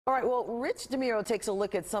All right, well, Rich DeMuro takes a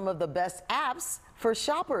look at some of the best apps for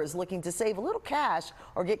shoppers looking to save a little cash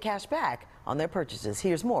or get cash back on their purchases.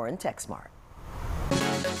 Here's more in TechSmart.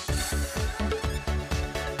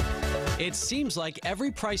 It seems like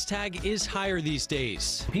every price tag is higher these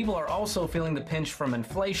days. People are also feeling the pinch from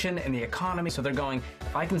inflation and the economy, so they're going,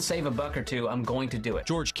 if I can save a buck or two, I'm going to do it.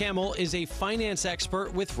 George Camel is a finance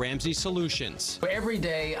expert with Ramsey Solutions. Every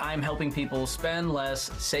day, I'm helping people spend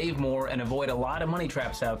less, save more, and avoid a lot of money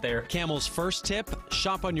traps out there. Camel's first tip,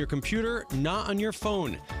 shop on your computer, not on your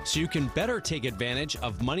phone, so you can better take advantage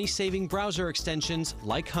of money-saving browser extensions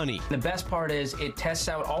like Honey. The best part is it tests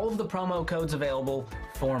out all of the promo codes available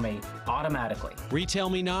for me automatically. Retail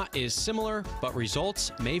Me Not is similar, but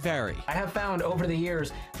results may vary. I have found over the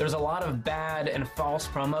years there's a lot of bad and false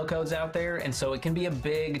promo codes out there, and so it can be a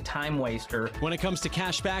big time waster. When it comes to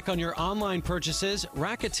cash back on your online purchases,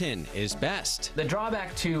 Rakuten is best. The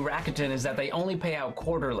drawback to Rakuten is that they only pay out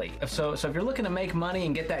quarterly. So if you're looking to make money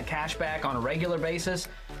and get that cash back on a regular basis,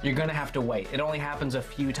 you're gonna have to wait. It only happens a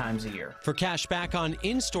few times a year. For cash back on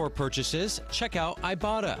in-store purchases, check out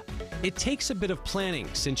Ibotta. It takes a bit of planning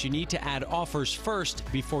since you need to add offers first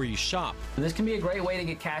before you shop. This can be a great way to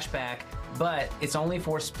get cash back, but it's only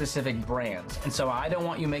for specific brands. And so I don't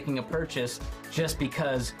want you making a purchase just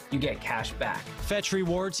because you get cash back. Fetch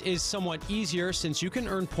Rewards is somewhat easier since you can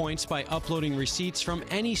earn points by uploading receipts from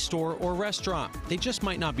any store or restaurant. They just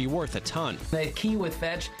might not be worth a ton. The key with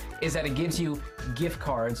Fetch is that it gives you gift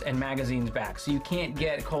cards and magazines back, so you can't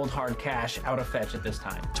get cold hard cash out of Fetch at this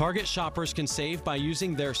time. Target shoppers can save by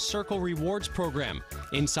using their Circle Rewards program.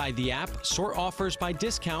 Inside the app, sort offers by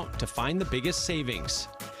discount to find the biggest savings.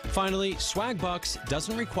 Finally, Swagbucks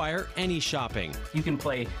doesn't require any shopping. You can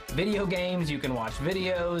play video games, you can watch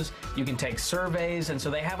videos, you can take surveys, and so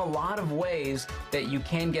they have a lot of ways that you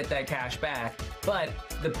can get that cash back, but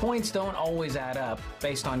the points don't always add up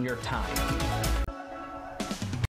based on your time.